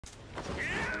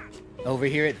Over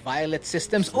here at Violet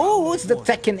Systems. Oh, it's the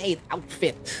Tekken 8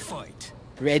 outfit.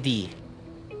 Ready.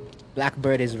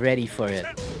 Blackbird is ready for it.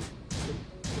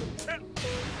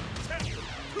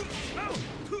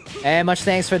 Hey, much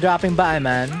thanks for dropping by,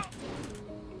 man.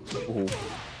 Ooh.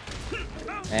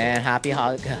 And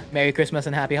Merry Christmas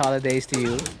and Happy Holidays to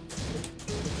you.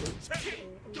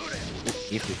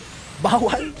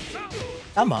 Bawal.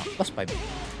 Tama, plus 5.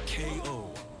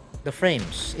 The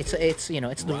frames. It's you know,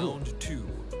 it's the rule.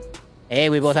 Hey,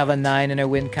 we both have a 9 in our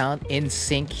win count. In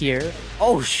sync here.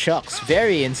 Oh, shucks.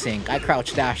 Very in sync. I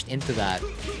crouch dashed into that.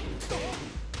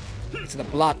 It's the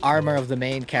plot armor of the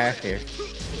main character.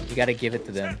 You gotta give it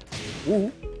to them.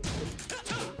 Ooh.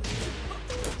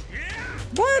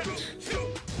 What?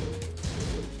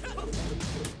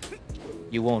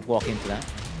 You won't walk into that.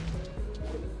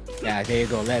 Yeah, there you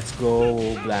go. Let's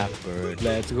go, Blackbird.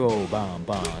 Let's go. Bam,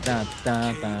 bam, dun,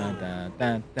 dun, dun, dun,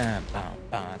 dun, dun, bam,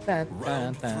 bam, dun,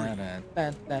 dun, dun,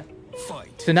 dun, dun.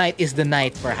 Tonight is the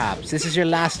night, perhaps. This is your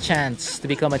last chance to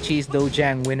become a Cheese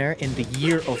Dojang winner in the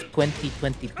year of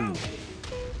 2022.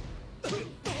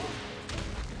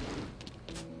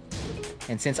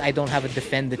 And since I don't have a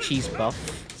defend the cheese buff,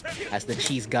 as the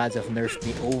cheese gods have nerfed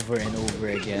me over and over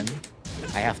again,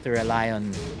 I have to rely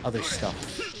on other stuff.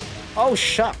 Oh,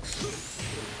 shucks!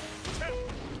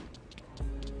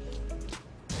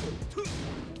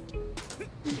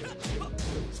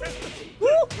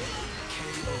 Woo!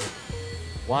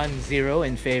 1-0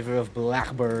 in favor of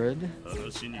Blackbird. Now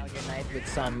unite with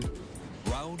some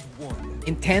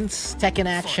intense Tekken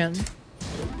action.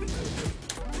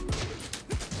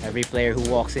 Every player who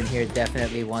walks in here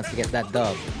definitely wants to get that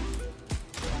dub.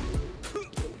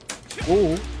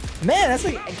 Ooh. Man, that's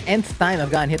like nth time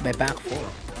I've gotten hit by back 4.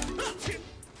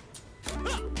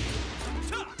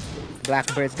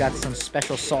 Blackbird's got some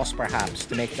special sauce perhaps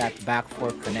to make that back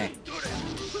 4 connect.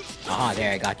 Aha,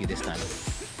 there, I got you this time.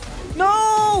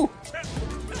 No!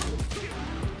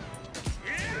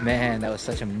 Man, that was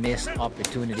such a missed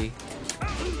opportunity.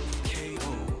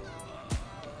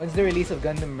 When's the release of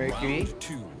Gundam Mercury?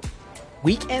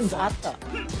 Weekends ata.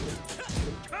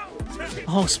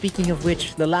 Oh, speaking of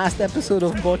which, the last episode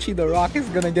of Bocchi the Rock is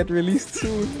gonna get released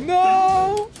soon.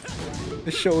 No!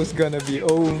 The show is gonna be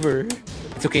over.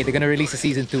 It's okay, they're gonna release a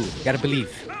season 2. You gotta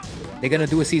believe. They're gonna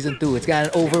do a season 2. It's got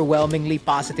an overwhelmingly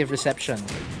positive reception.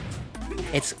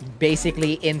 It's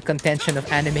basically in contention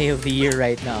of anime of the year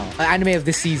right now. Anime of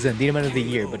the season. Di naman of the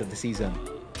year, but of the season.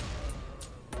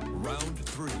 Round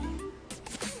 3.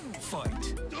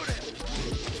 Fight.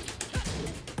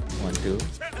 1, 2.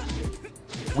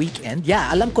 Weekend?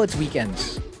 Yeah, alam ko it's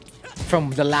weekends.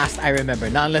 From the last I remember,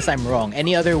 not unless I'm wrong.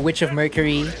 Any other Witch of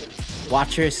Mercury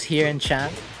watchers here in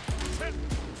chat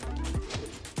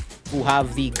who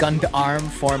have the Gundam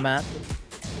format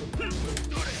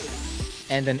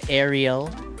and an aerial?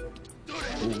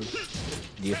 Ooh,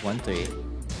 DF13.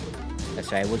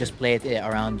 That's right, we'll just play it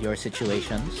around your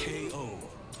situations.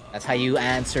 That's how you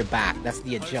answer back. That's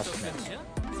the adjustment.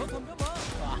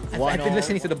 I've been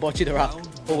listening to the Bocchi the Rock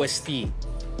OST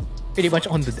pretty much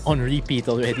on repeat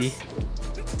already.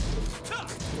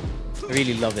 I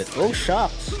really love it. Oh,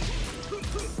 shucks.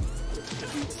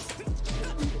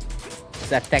 It's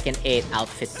that Tekken 8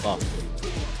 outfit buff.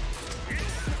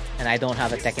 And I don't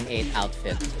have a Tekken 8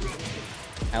 outfit.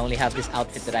 I only have this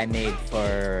outfit that I made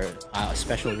for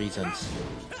special reasons.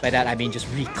 By that I mean just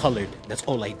recolored. That's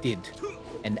all I did.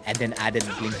 And then added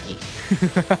Blinky.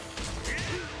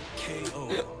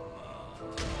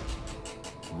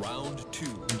 Round 2.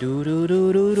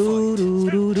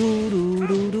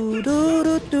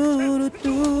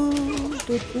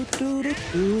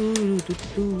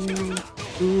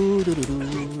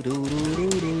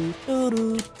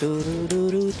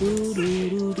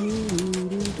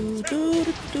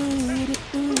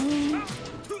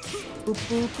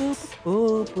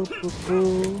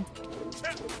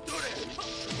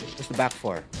 Just the back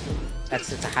 4.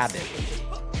 It's a habit.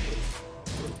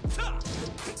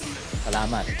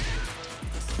 Salamat.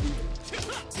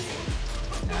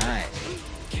 Nice.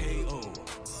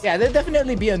 Yeah, there'll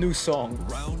definitely be a new song.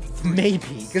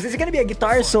 Maybe. Because it's gonna be a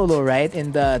guitar solo, right?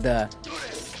 In the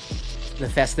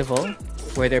festival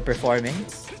where they're performing.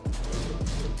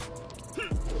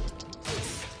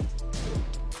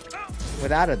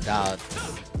 Without a doubt.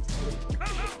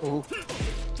 Ooh.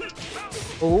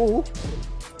 Ooh.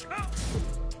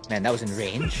 Man, that was in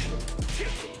range.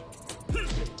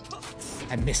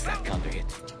 I missed that counter hit.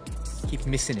 Keep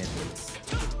missing it.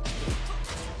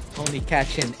 Only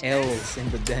catching L's in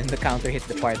the counter hit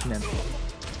department.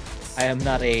 I am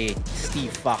not a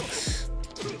Steve Fox.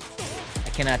 I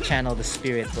cannot channel the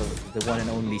spirit of the one and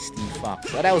only Steve Fox.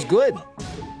 But that was good.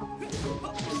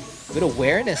 Good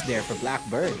awareness there for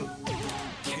Blackbird.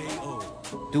 KO.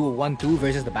 Do a 1-2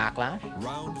 versus the backlash.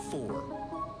 Round 4.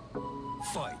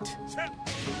 Fight.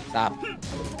 Stop.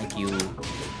 Thank you.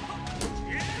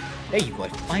 There you go. I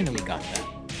finally got that.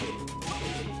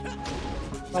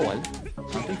 Oh well.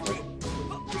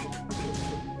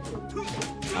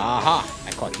 Aha!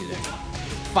 I caught you there.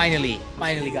 Finally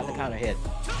got the counter hit.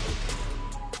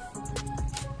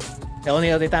 The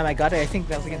only other time I got it, I think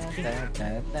that was against.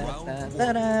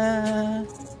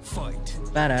 Fight.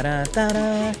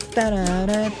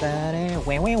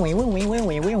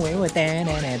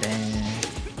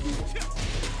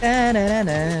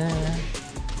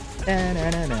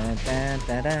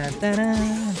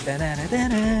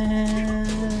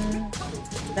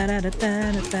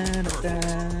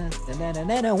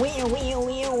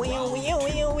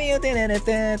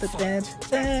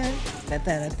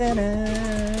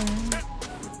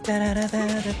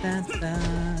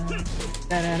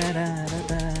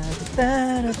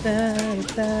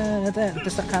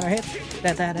 Just a counter hit.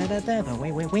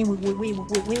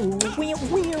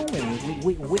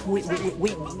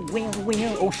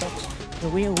 Oh shucks.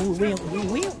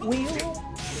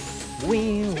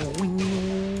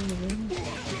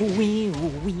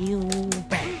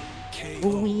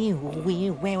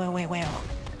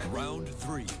 Round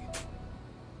 3.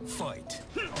 Fight.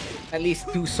 At least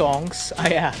 2 songs. Ah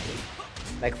yeah.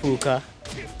 Like Fuka.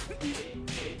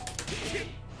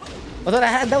 Although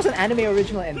that was an anime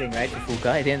original ending, right? For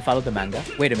Fuka. It didn't follow the manga.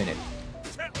 Wait a minute.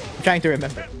 I'm trying to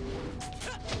remember.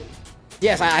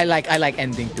 Yes, I like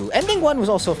ending 2. Ending 1 was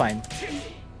also fine.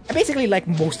 I basically like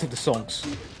most of the songs.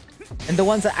 And the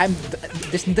ones that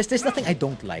there's nothing I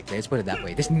don't like. Let's put it that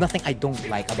way. There's nothing I don't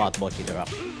like about Bocchi the Rock.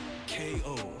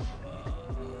 KO.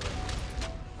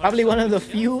 Probably one of the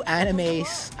few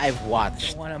animes I've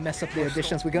watched. I wanna mess up the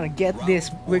additions. We're gonna get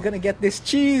this. We're gonna get this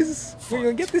cheese. We're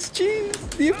gonna get this cheese.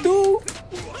 DF2.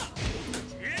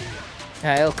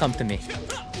 Yeah, it'll come to me.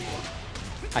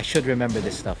 I should remember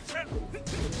this stuff.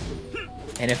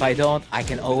 And if I don't, I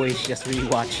can always just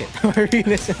rewatch it or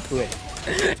re-listen to it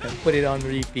and put it on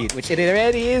repeat, which it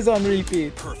already is on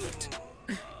repeat. Perfect.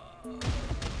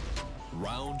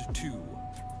 Round 2.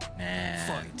 Man,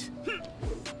 Fight.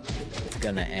 it's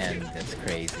gonna end. That's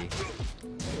crazy.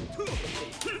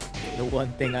 The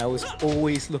one thing I was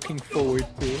always looking forward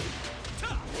to.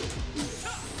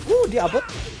 Ooh, Diabot.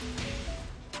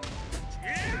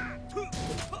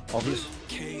 Obvious.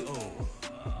 KO.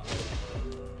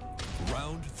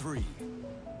 Round 3.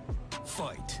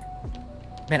 Fight.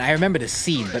 Man, I remember the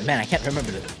scene, but man, I can't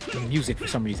remember the music for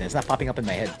some reason. It's not popping up in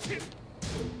my head.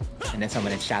 And then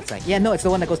someone in chat's like, yeah, no, it's the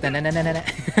one that goes na na na na na.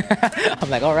 I'm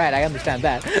like, alright, I understand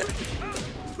that.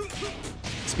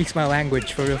 Speaks my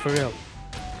language, for real, for real.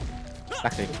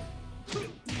 Back to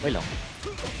way long.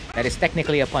 That is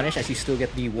technically a punish as you still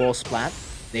get the wall splat.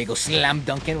 There you go, slam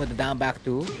dunking with the down back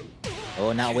 2.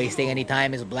 Oh, not wasting any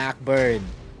time is Blackbird.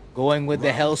 Going with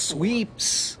the hell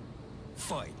sweeps.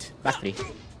 Fight. Back 3.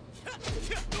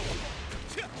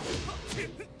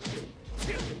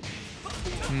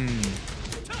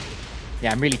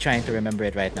 Yeah, I'm really trying to remember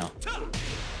it right now.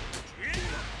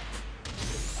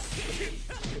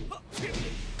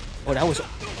 Oh, that was...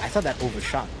 I thought that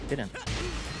overshot. Didn't.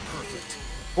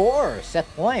 4! Set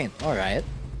point. Alright.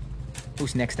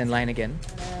 Who's next in line again?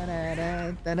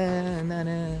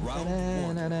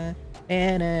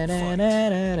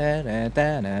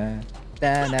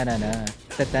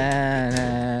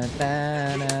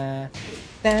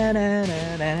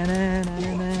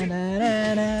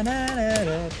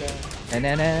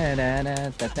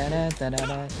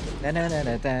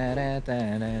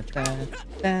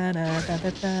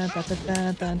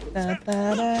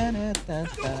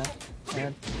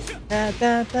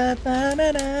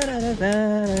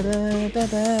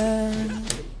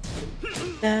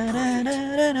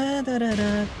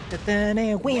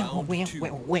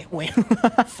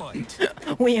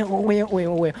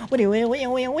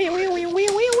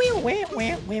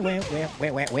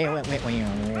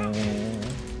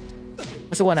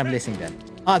 What's the one I'm missing then?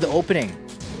 Ah, the opening.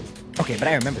 Okay, but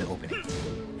I remember the opening.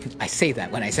 I say that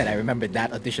when I said I remembered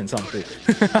that audition song too.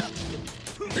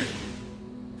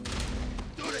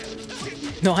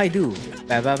 No, I do.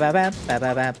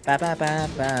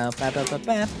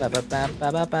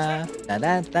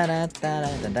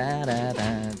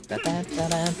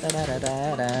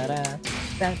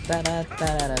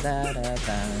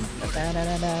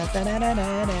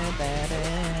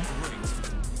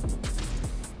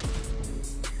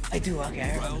 I do, okay,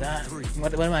 I remember that.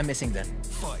 What am I missing then?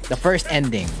 The first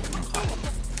ending.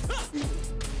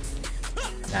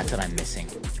 That's what I'm missing.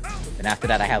 And after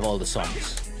that, I have all the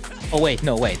songs. Oh wait,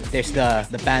 no wait. There's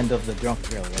the band of the drunk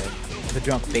girl, right? The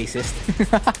drunk bassist.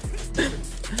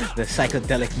 The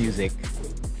psychedelic music.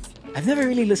 I've never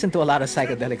really listened to a lot of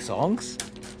psychedelic songs,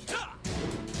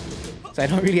 so I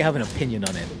don't really have an opinion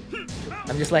on it.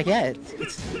 I'm just like, yeah,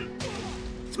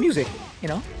 it's music, you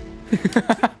know?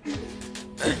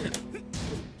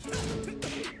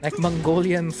 Like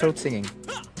Mongolian throat singing.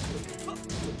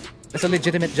 That's a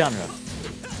legitimate genre.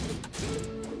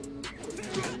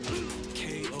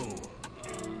 KO.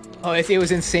 Oh, it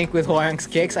was in sync with Hwoarang's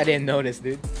kicks? I didn't notice,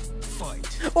 dude. Fight.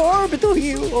 Orbital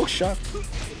heel! Oh, shot.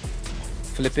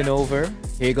 Flipping over.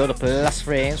 Here you go, the plus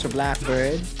frames for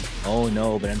Blackbird. Oh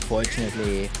no, but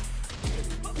unfortunately...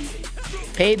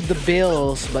 paid the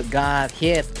bills, but got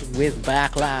hit with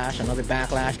backlash. Another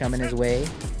backlash coming his way.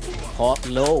 Caught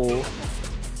low.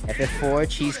 FF4,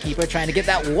 Cheesekeeper trying to get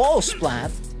that wall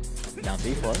splat. Down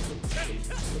 3-4.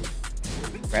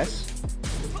 Press.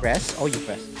 Press. Oh, you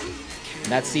press.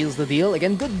 And that seals the deal.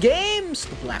 Again, good games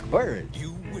to Blackbird.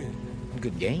 You win.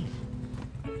 Good game.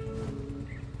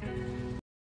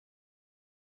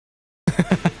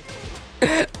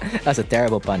 That's a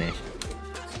terrible punish.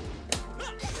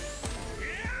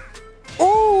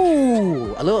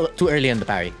 Oh! A little too early on the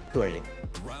parry. Too early.